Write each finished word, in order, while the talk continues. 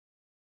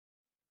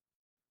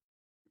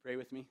Pray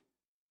with me.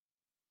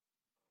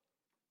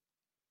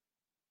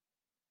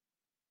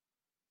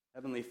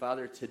 Heavenly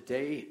Father,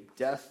 today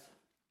death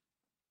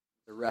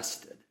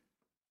arrested.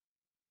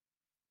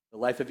 The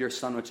life of your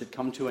Son, which had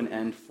come to an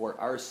end for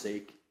our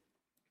sake,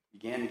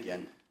 began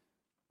again.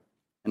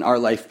 And our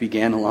life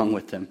began along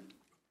with him.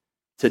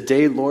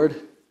 Today, Lord,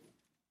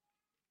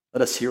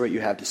 let us hear what you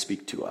have to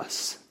speak to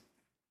us.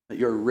 Let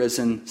your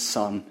risen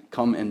Son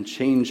come and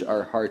change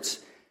our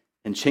hearts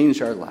and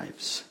change our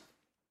lives.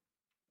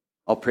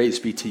 All praise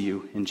be to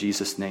you in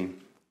Jesus'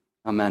 name.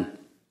 Amen.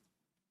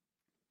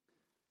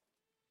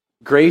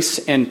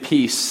 Grace and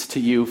peace to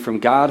you from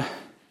God,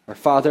 our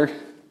Father,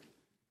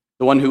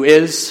 the one who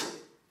is,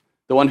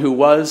 the one who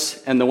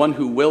was, and the one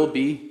who will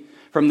be,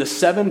 from the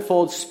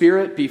sevenfold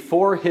Spirit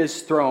before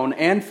his throne,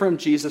 and from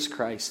Jesus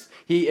Christ.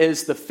 He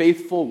is the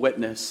faithful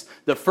witness,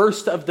 the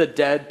first of the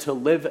dead to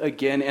live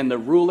again, and the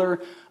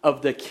ruler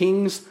of the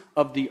kings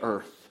of the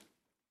earth.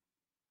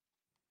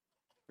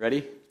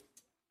 Ready?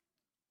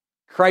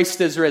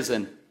 Christ is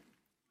risen.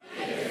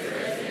 He is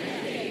risen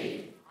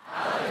indeed.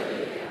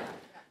 Hallelujah.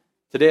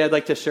 Today I'd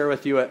like to share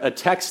with you a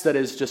text that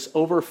is just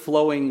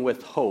overflowing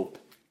with hope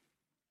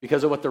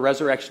because of what the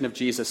resurrection of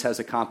Jesus has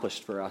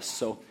accomplished for us.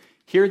 So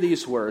hear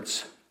these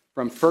words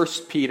from 1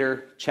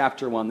 Peter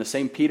chapter 1, the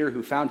same Peter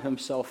who found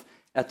himself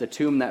at the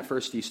tomb that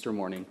first Easter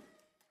morning.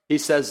 He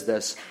says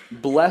this,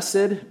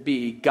 "Blessed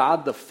be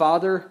God the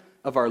Father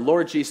of our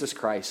Lord Jesus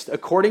Christ.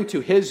 According to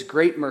his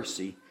great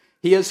mercy,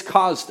 he has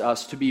caused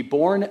us to be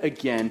born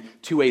again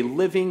to a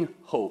living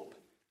hope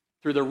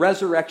through the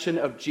resurrection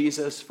of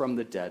Jesus from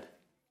the dead,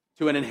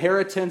 to an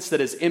inheritance that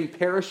is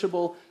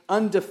imperishable,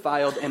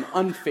 undefiled, and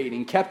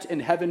unfading, kept in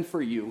heaven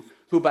for you,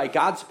 who by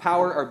God's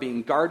power are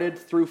being guarded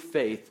through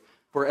faith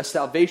for a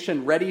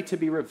salvation ready to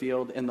be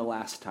revealed in the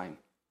last time.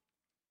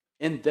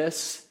 In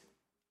this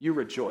you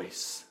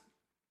rejoice,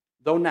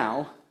 though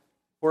now,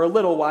 for a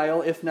little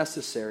while, if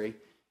necessary,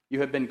 you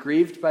have been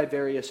grieved by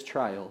various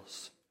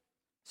trials,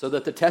 so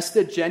that the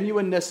tested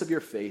genuineness of your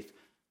faith,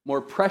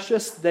 more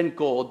precious than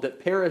gold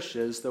that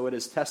perishes though it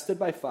is tested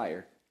by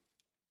fire,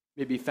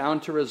 may be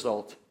found to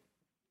result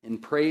in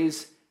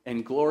praise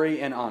and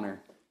glory and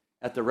honor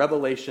at the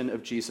revelation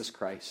of Jesus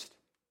Christ.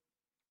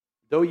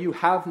 Though you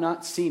have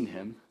not seen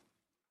him,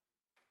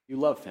 you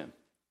love him.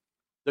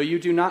 Though you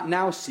do not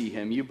now see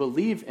him, you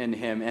believe in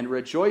him and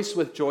rejoice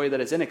with joy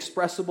that is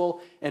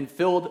inexpressible and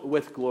filled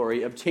with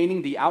glory,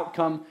 obtaining the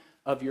outcome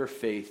of your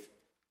faith,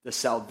 the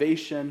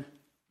salvation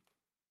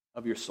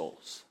of your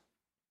souls."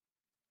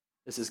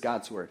 This is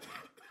God's word.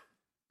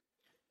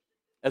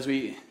 As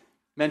we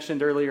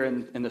mentioned earlier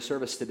in the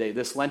service today,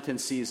 this Lenten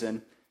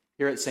season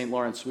here at St.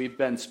 Lawrence, we've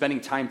been spending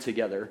time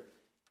together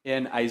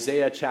in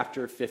Isaiah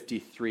chapter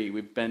 53.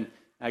 We've been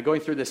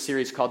going through this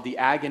series called The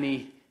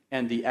Agony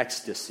and the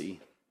Ecstasy,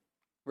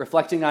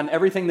 reflecting on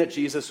everything that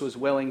Jesus was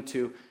willing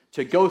to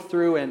go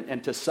through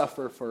and to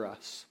suffer for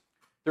us.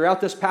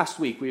 Throughout this past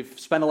week, we've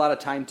spent a lot of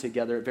time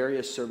together at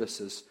various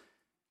services,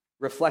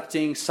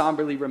 reflecting,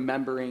 somberly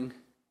remembering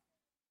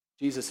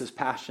Jesus'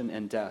 passion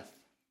and death.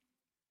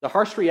 The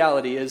harsh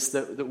reality is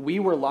that we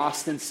were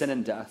lost in sin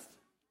and death.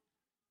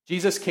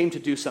 Jesus came to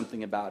do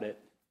something about it,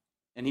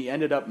 and he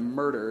ended up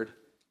murdered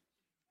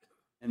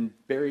and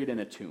buried in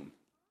a tomb.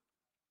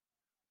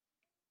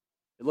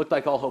 It looked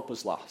like all hope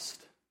was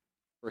lost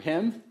for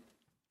him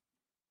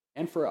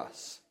and for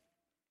us.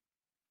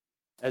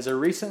 As a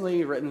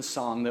recently written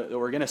song that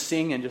we're going to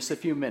sing in just a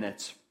few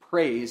minutes,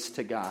 praise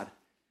to God.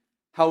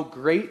 How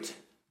great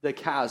the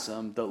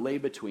chasm that lay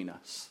between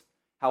us.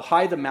 How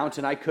high the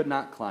mountain I could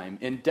not climb.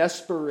 In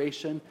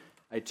desperation,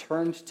 I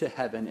turned to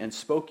heaven and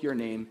spoke your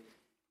name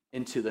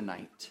into the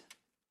night.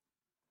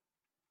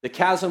 The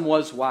chasm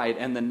was wide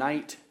and the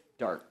night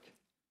dark.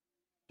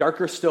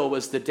 Darker still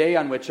was the day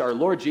on which our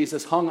Lord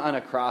Jesus hung on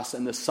a cross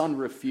and the sun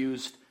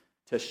refused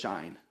to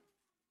shine.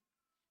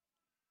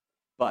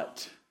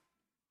 But,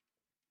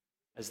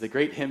 as the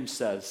great hymn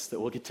says that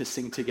we'll get to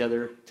sing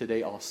together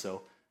today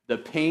also, the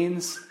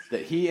pains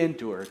that he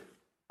endured,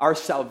 our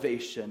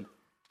salvation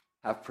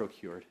have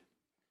procured.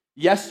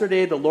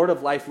 Yesterday, the Lord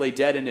of life lay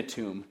dead in a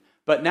tomb,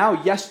 but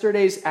now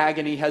yesterday's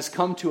agony has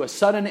come to a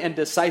sudden and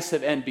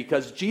decisive end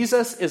because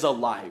Jesus is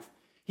alive.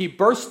 He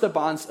burst the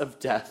bonds of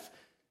death,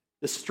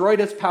 destroyed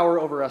its power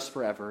over us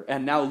forever,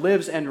 and now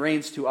lives and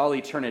reigns to all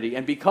eternity.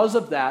 And because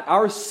of that,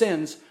 our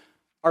sins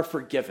are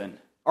forgiven.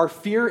 Our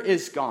fear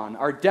is gone.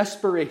 Our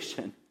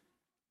desperation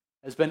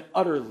has been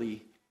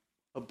utterly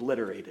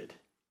obliterated.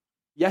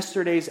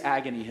 Yesterday's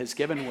agony has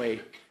given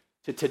way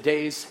to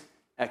today's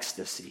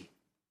ecstasy.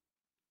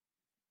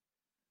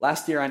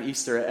 Last year on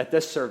Easter, at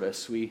this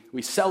service,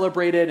 we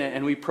celebrated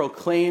and we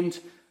proclaimed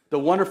the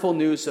wonderful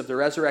news of the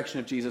resurrection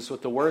of Jesus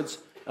with the words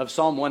of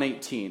Psalm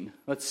 118.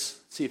 Let's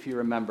see if you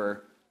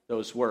remember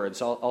those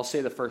words. I'll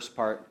say the first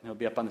part, and it'll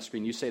be up on the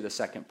screen. You say the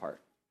second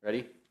part.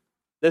 Ready?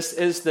 This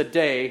is the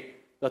day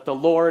that the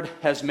Lord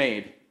has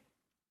made.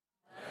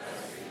 Let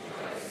us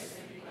rejoice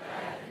and be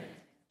glad in it.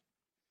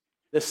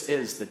 This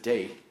is the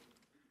day.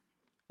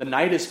 The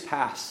night is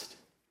past.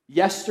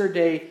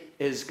 Yesterday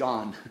is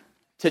gone.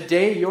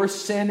 Today, your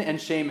sin and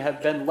shame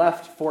have been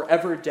left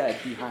forever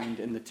dead behind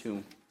in the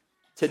tomb.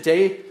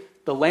 Today,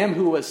 the Lamb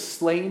who was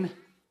slain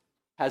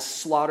has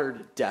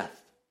slaughtered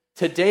death.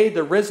 Today,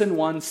 the risen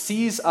one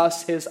sees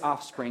us, his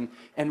offspring,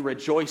 and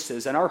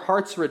rejoices, and our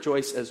hearts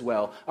rejoice as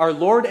well. Our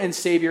Lord and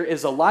Savior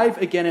is alive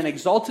again and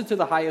exalted to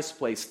the highest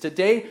place.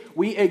 Today,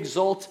 we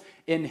exult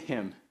in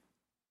him.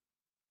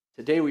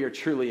 Today, we are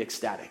truly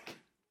ecstatic.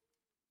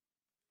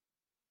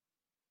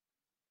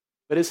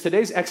 But is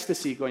today's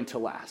ecstasy going to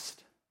last?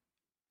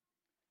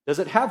 Does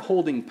it have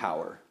holding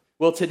power?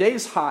 Will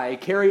today's high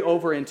carry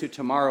over into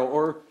tomorrow,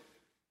 or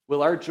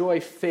will our joy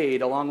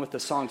fade along with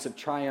the songs of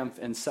triumph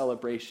and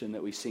celebration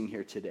that we sing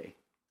here today?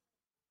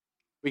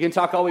 We can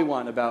talk all we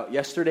want about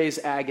yesterday's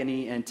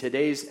agony and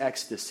today's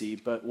ecstasy,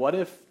 but what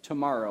if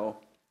tomorrow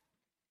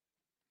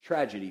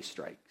tragedy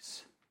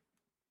strikes?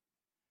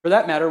 For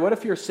that matter, what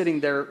if you're sitting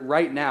there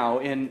right now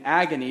in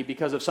agony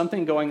because of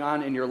something going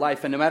on in your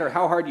life, and no matter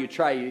how hard you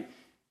try, you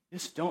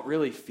just don't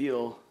really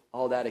feel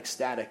all that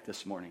ecstatic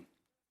this morning?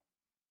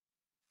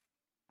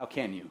 How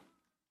can you?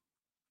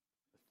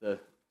 The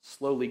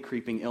slowly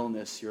creeping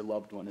illness your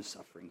loved one is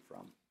suffering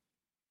from,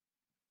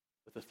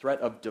 with the threat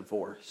of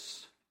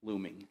divorce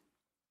looming,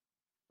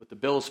 with the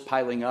bills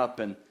piling up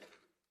and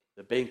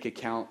the bank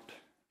account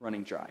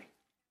running dry.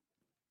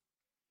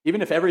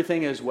 Even if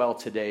everything is well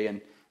today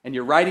and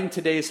you're riding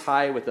today's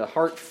high with a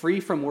heart free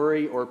from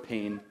worry or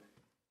pain,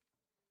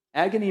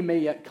 agony may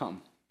yet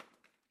come.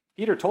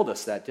 Peter told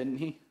us that, didn't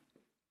he?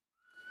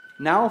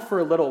 Now for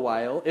a little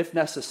while, if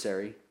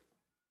necessary,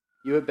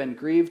 you have been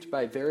grieved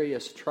by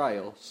various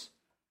trials,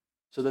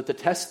 so that the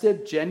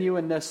tested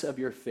genuineness of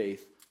your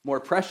faith, more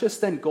precious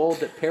than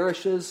gold that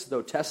perishes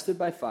though tested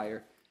by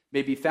fire,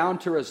 may be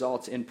found to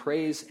result in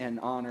praise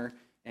and honor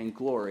and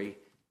glory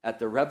at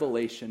the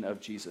revelation of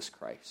Jesus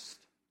Christ.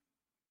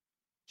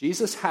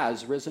 Jesus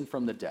has risen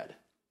from the dead,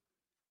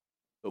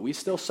 but we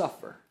still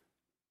suffer.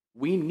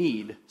 We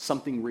need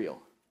something real,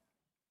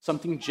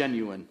 something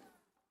genuine,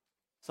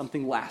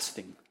 something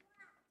lasting.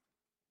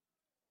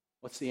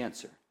 What's the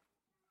answer?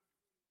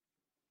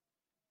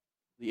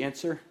 The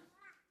answer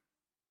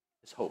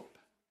is hope.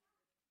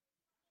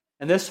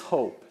 And this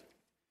hope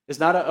is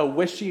not a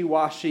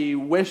wishy-washy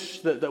wish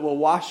that will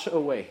wash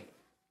away,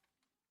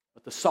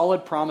 but the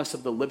solid promise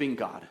of the living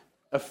God,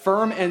 a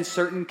firm and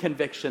certain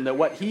conviction that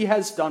what he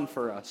has done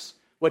for us,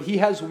 what he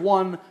has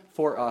won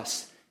for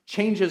us,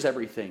 changes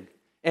everything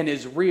and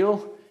is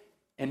real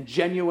and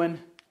genuine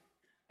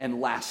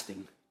and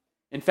lasting.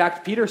 In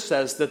fact, Peter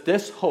says that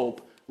this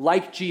hope,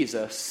 like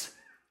Jesus,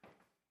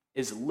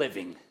 is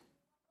living.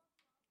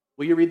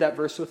 Will you read that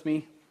verse with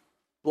me?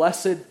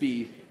 Blessed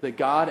be the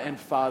God and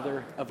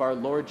Father of our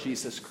Lord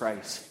Jesus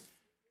Christ.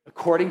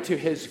 According to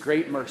his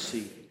great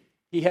mercy,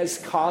 he has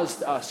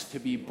caused us to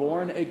be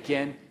born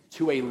again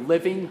to a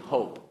living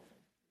hope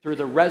through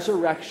the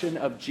resurrection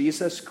of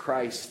Jesus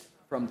Christ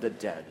from the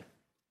dead.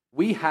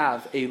 We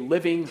have a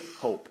living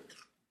hope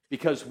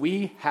because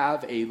we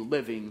have a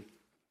living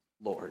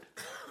Lord.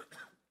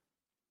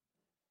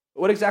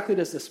 But what exactly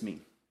does this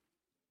mean?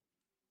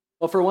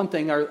 Well, for one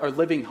thing, our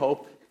living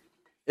hope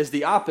is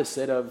the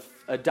opposite of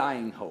a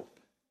dying hope.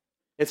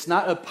 It's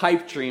not a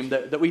pipe dream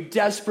that we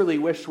desperately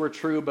wish were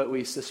true, but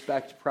we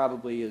suspect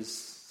probably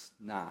is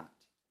not.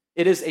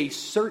 It is a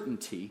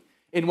certainty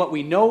in what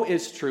we know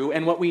is true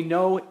and what we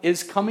know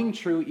is coming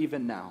true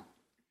even now.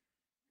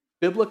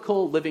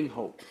 Biblical living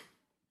hope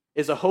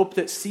is a hope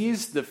that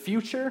sees the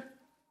future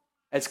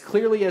as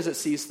clearly as it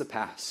sees the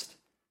past,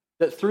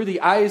 that through the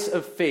eyes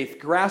of faith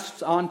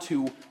grasps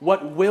onto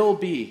what will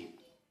be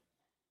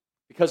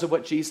because of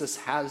what Jesus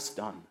has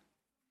done.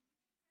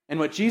 And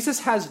what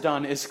Jesus has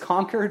done is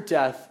conquer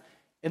death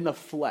in the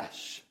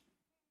flesh.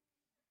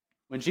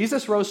 When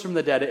Jesus rose from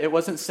the dead, it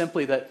wasn't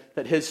simply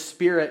that his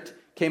spirit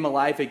came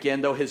alive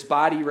again, though his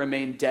body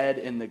remained dead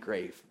in the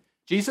grave.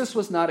 Jesus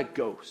was not a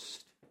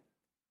ghost.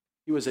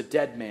 He was a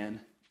dead man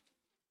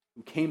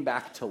who came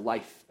back to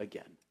life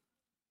again.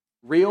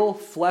 Real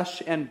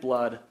flesh and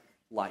blood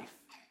life.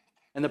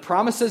 And the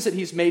promises that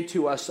he's made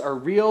to us are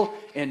real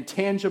and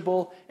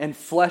tangible and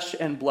flesh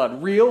and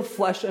blood. Real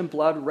flesh and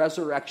blood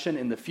resurrection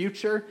in the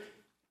future,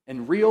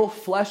 and real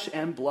flesh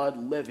and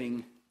blood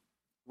living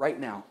right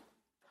now.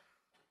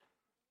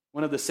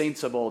 One of the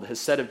saints of old has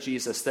said of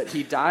Jesus that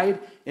he died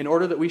in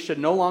order that we should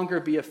no longer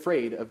be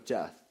afraid of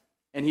death.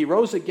 And he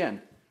rose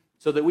again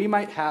so that we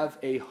might have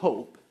a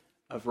hope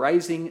of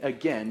rising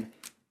again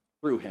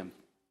through him.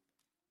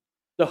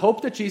 The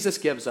hope that Jesus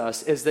gives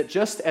us is that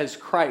just as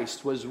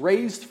Christ was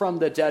raised from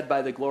the dead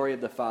by the glory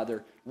of the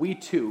Father, we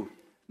too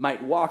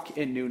might walk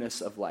in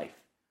newness of life.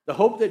 The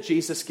hope that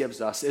Jesus gives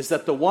us is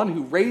that the one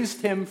who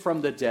raised him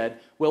from the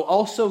dead will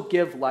also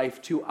give life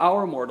to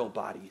our mortal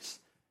bodies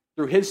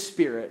through his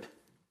Spirit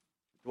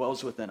who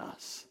dwells within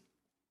us.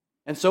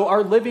 And so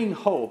our living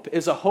hope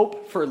is a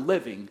hope for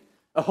living,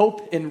 a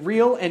hope in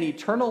real and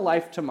eternal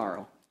life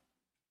tomorrow,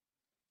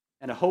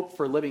 and a hope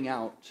for living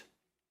out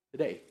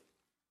today.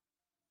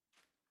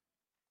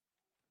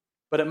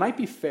 But it might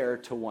be fair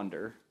to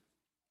wonder,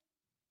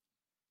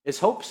 is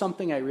hope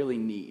something I really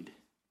need?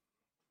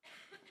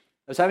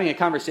 was having a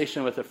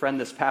conversation with a friend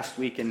this past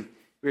week, and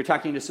we were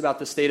talking just about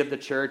the state of the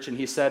church, and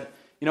he said,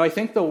 I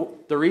think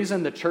the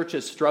reason the church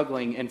is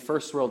struggling in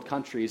first world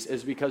countries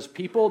is because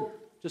people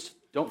just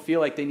don't feel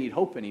like they need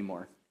hope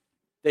anymore.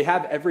 They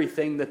have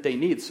everything that they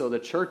need, so the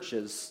church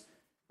is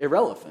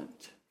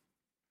irrelevant.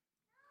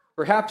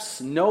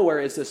 Perhaps nowhere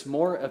is this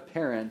more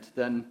apparent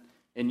than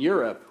in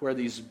Europe, where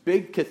these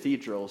big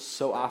cathedrals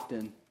so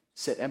often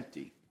sit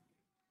empty.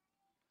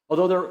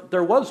 Although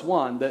there was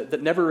one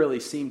that never really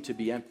seemed to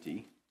be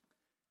empty.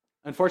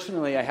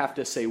 Unfortunately, I have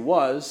to say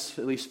was,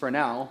 at least for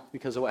now,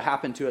 because of what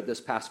happened to it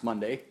this past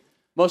Monday.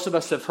 Most of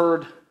us have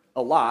heard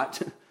a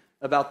lot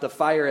about the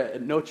fire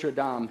at Notre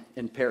Dame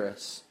in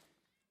Paris.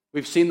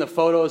 We've seen the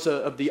photos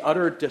of the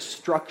utter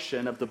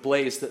destruction of the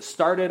blaze that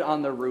started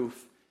on the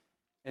roof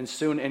and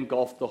soon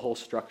engulfed the whole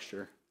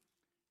structure.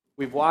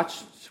 We've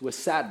watched with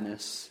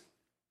sadness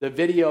the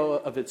video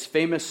of its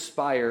famous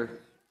spire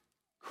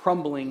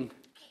crumbling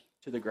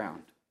to the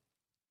ground.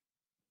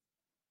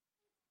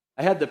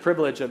 I had the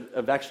privilege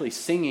of actually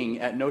singing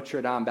at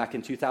Notre Dame back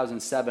in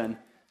 2007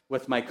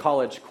 with my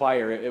college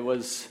choir. It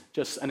was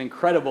just an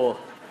incredible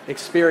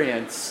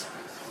experience.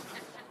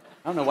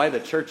 I don't know why the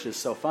church is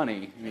so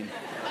funny.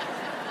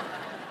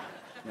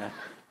 Yeah,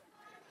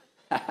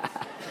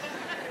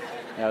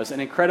 it was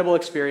an incredible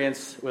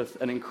experience with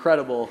an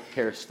incredible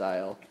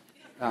hairstyle.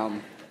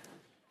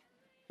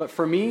 But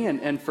for me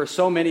and for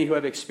so many who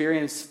have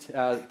experienced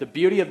the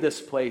beauty of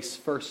this place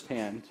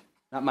firsthand,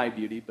 not my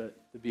beauty, but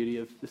the beauty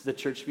of the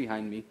church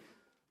behind me,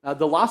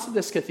 the loss of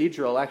this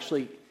cathedral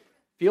actually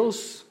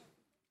feels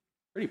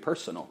pretty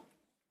personal.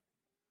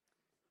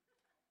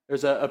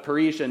 There's a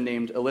Parisian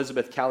named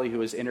Elizabeth Calley who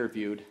was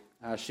interviewed.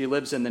 She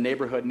lives in the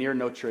neighborhood near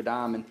Notre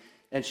Dame,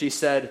 and she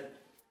said,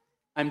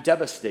 "I'm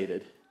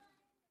devastated.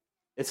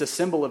 It's a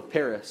symbol of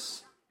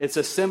Paris. It's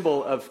a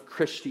symbol of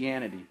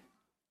Christianity.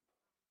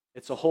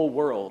 It's a whole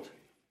world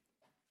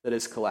that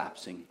is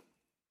collapsing."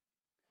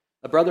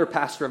 A brother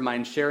pastor of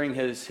mine, sharing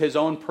his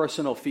own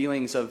personal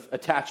feelings of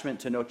attachment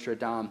to Notre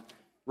Dame,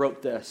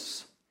 wrote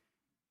this: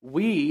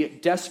 "We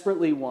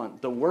desperately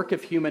want the work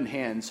of human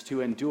hands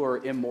to endure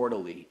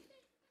immortally,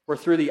 for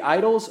through the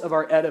idols of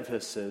our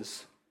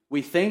edifices,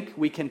 we think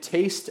we can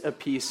taste a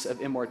piece of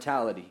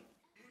immortality.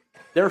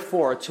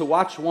 Therefore, to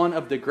watch one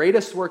of the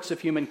greatest works of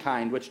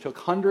humankind, which took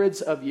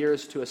hundreds of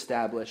years to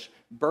establish,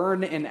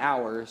 burn in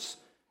hours,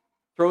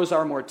 throws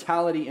our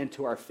mortality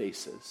into our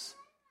faces.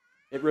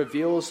 It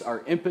reveals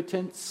our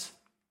impotence,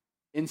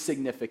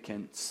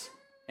 insignificance,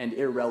 and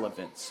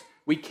irrelevance.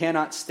 We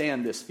cannot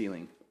stand this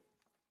feeling,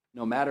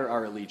 no matter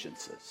our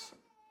allegiances."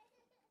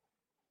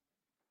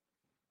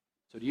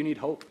 So do you need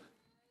hope?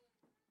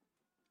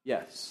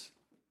 Yes.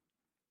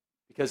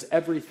 Because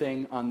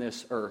everything on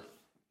this earth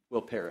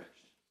will perish.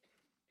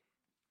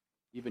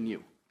 Even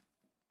you.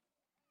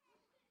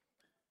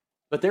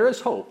 But there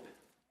is hope,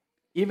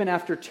 even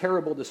after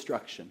terrible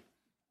destruction.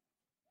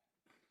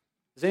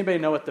 Does anybody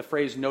know what the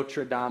phrase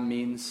Notre Dame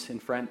means in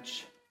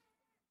French?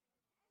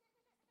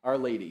 Our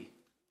Lady.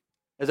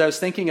 As I was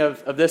thinking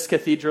of this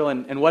cathedral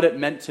and what it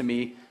meant to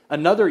me,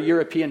 another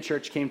European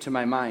church came to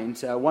my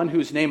mind, one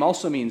whose name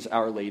also means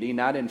Our Lady,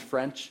 not in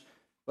French,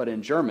 but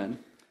in German.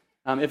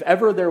 If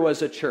ever there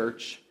was a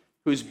church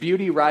whose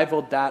beauty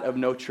rivaled that of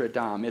Notre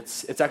Dame,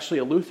 it's actually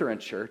a Lutheran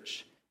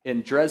church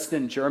in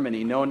Dresden,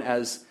 Germany, known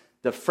as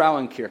the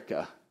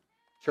Frauenkirche,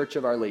 Church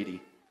of Our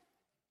Lady.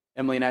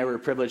 Emily and I were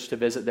privileged to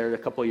visit there a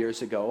couple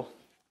years ago.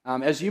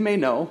 As you may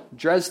know,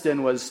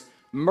 Dresden was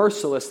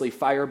mercilessly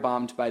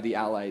firebombed by the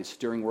Allies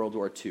during World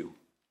War II.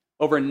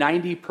 Over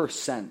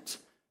 90%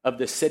 of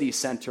the city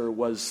center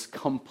was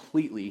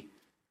completely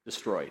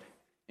destroyed,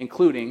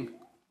 including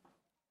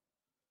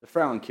the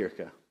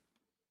Frauenkirche.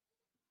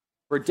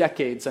 For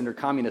decades under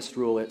communist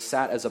rule, it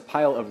sat as a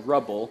pile of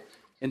rubble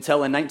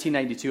until in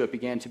 1992 it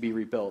began to be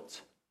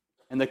rebuilt.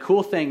 And the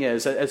cool thing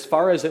is, as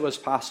far as it was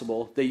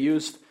possible, they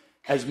used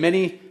as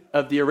many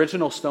of the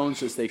original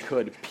stones as they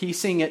could,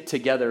 piecing it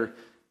together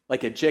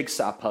like a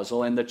jigsaw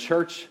puzzle, and the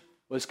church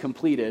was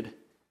completed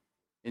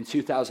in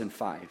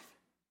 2005.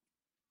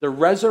 The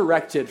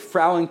resurrected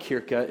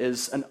Frauenkirche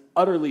is an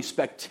utterly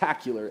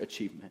spectacular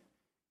achievement,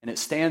 and it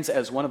stands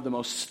as one of the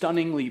most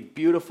stunningly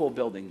beautiful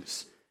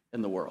buildings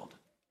in the world.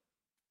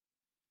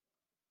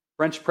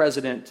 French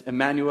President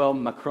Emmanuel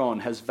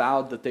Macron has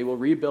vowed that they will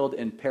rebuild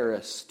in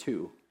Paris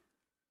too.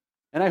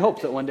 And I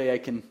hope that one day I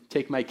can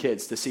take my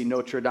kids to see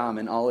Notre Dame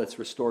in all its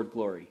restored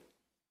glory.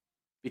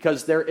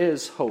 Because there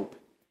is hope,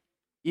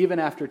 even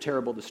after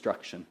terrible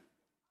destruction.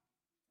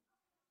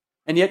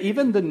 And yet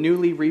even the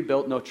newly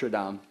rebuilt Notre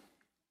Dame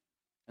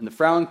and the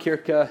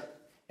Frauenkirche,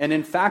 and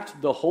in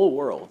fact the whole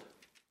world,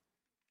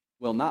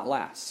 will not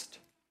last.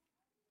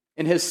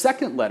 In his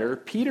second letter,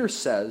 Peter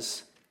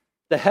says,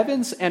 "The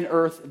heavens and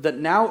earth that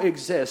now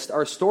exist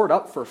are stored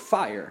up for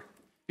fire,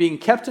 being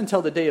kept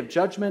until the day of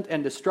judgment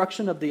and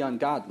destruction of the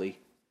ungodly.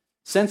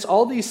 Since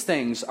all these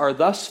things are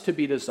thus to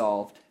be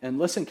dissolved," and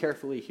listen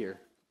carefully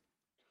here,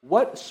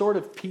 "what sort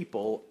of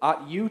people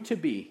ought you to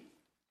be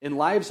in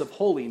lives of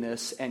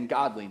holiness and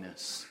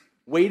godliness,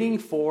 waiting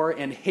for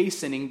and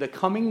hastening the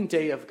coming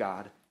day of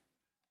God,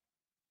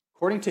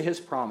 According to his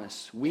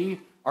promise,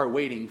 we are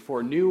waiting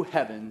for new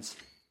heavens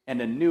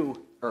and a new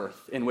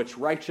earth in which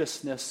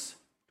righteousness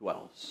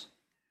dwells.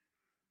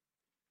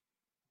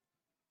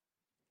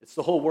 It's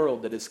the whole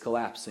world that is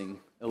collapsing,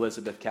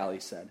 Elizabeth Calley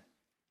said.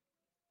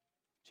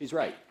 She's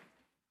right.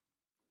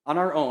 On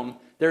our own,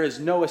 there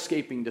is no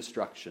escaping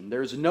destruction.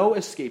 There is no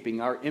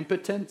escaping our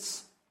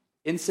impotence,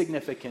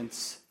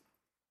 insignificance,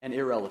 and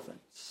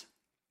irrelevance.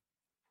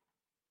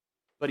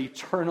 But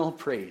eternal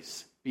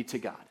praise be to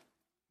God,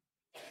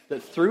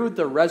 that through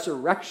the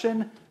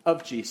resurrection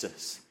of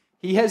Jesus,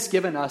 he has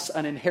given us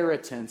an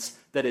inheritance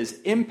that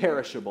is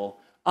imperishable,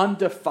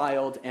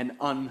 undefiled, and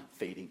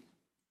unfading.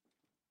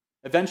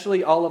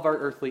 Eventually, all of our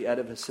earthly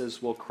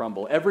edifices will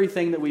crumble.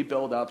 Everything that we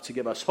build up to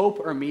give us hope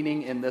or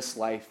meaning in this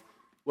life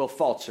will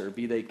falter,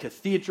 be they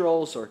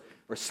cathedrals or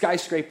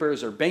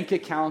skyscrapers or bank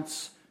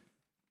accounts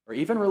or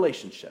even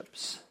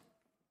relationships.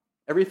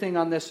 Everything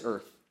on this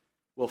earth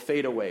will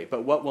fade away.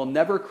 But what will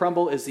never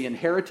crumble is the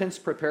inheritance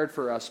prepared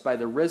for us by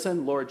the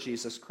risen Lord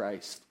Jesus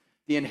Christ.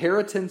 The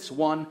inheritance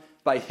won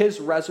by his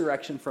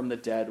resurrection from the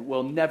dead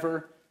will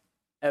never,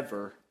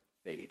 ever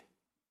fade.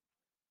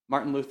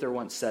 Martin Luther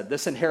once said,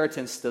 "This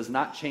inheritance does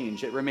not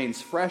change. It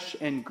remains fresh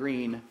and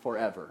green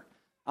forever."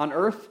 On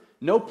earth,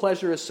 no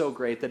pleasure is so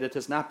great that it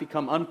does not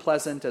become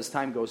unpleasant as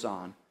time goes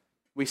on.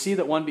 We see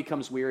that one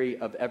becomes weary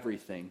of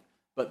everything.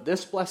 But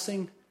this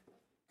blessing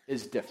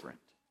is different.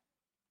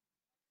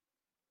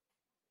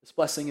 This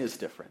blessing is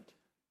different.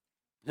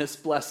 This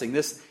blessing,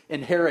 this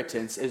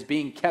inheritance is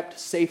being kept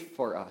safe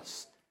for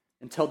us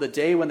until the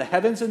day when the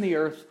heavens and the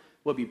earth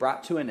will be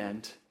brought to an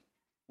end,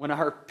 when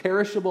our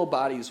perishable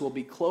bodies will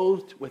be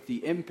clothed with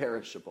the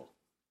imperishable,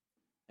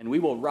 and we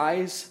will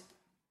rise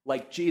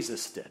like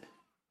Jesus did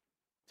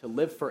to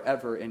live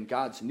forever in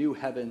God's new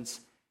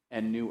heavens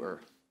and new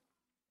earth.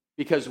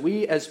 Because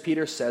we, as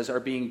Peter says, are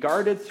being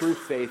guarded through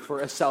faith for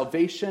a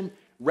salvation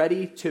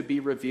ready to be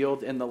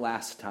revealed in the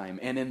last time,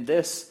 and in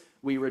this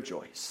we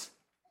rejoice.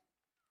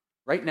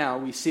 Right now,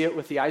 we see it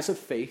with the eyes of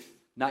faith,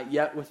 not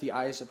yet with the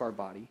eyes of our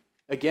body.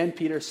 Again,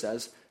 Peter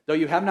says, though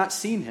you have not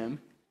seen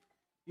him,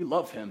 you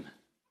love him.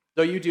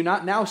 Though you do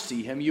not now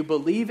see him, you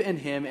believe in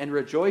him and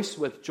rejoice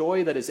with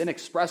joy that is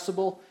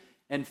inexpressible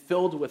and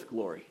filled with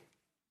glory.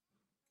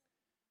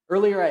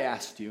 Earlier I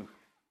asked you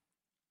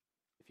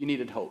if you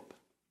needed hope.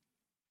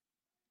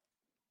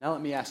 Now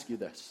let me ask you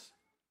this.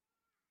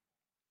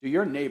 Do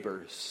your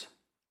neighbors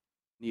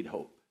need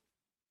hope?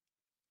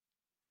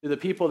 Do the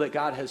people that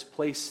God has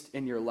placed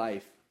in your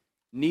life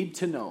need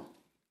to know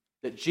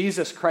that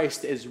Jesus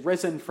Christ is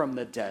risen from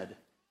the dead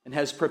and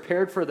has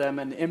prepared for them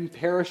an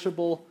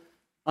imperishable,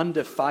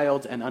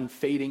 undefiled, and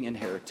unfading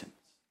inheritance?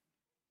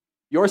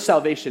 Your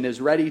salvation is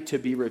ready to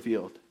be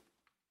revealed.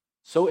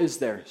 So is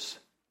theirs.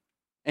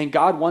 And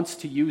God wants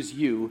to use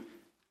you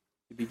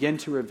to begin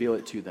to reveal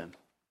it to them.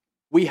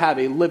 We have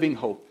a living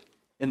hope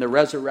in the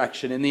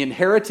resurrection, in the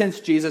inheritance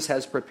Jesus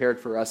has prepared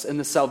for us, in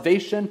the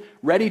salvation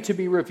ready to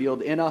be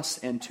revealed in us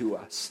and to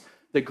us.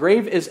 The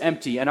grave is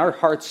empty, and our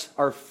hearts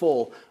are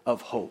full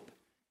of hope.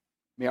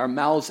 May our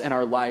mouths and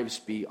our lives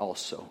be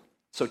also.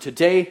 So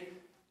today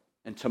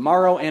and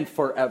tomorrow and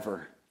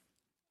forever,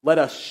 let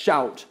us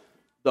shout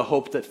the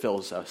hope that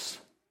fills us.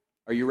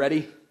 Are you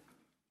ready?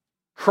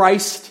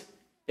 Christ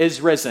is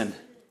risen.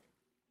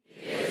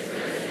 He is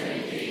risen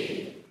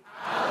indeed.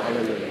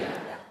 Hallelujah.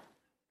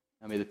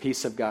 Now may the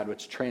peace of God,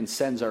 which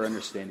transcends our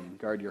understanding,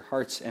 guard your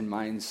hearts and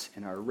minds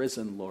in our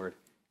risen Lord,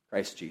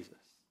 Christ Jesus.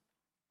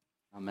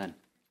 Amen.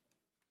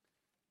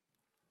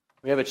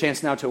 We have a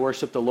chance now to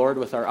worship the Lord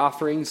with our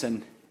offerings,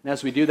 and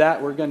as we do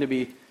that, we're going to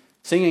be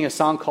singing a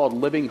song called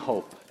Living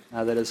Hope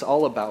that is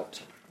all about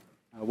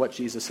what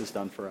Jesus has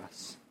done for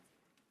us.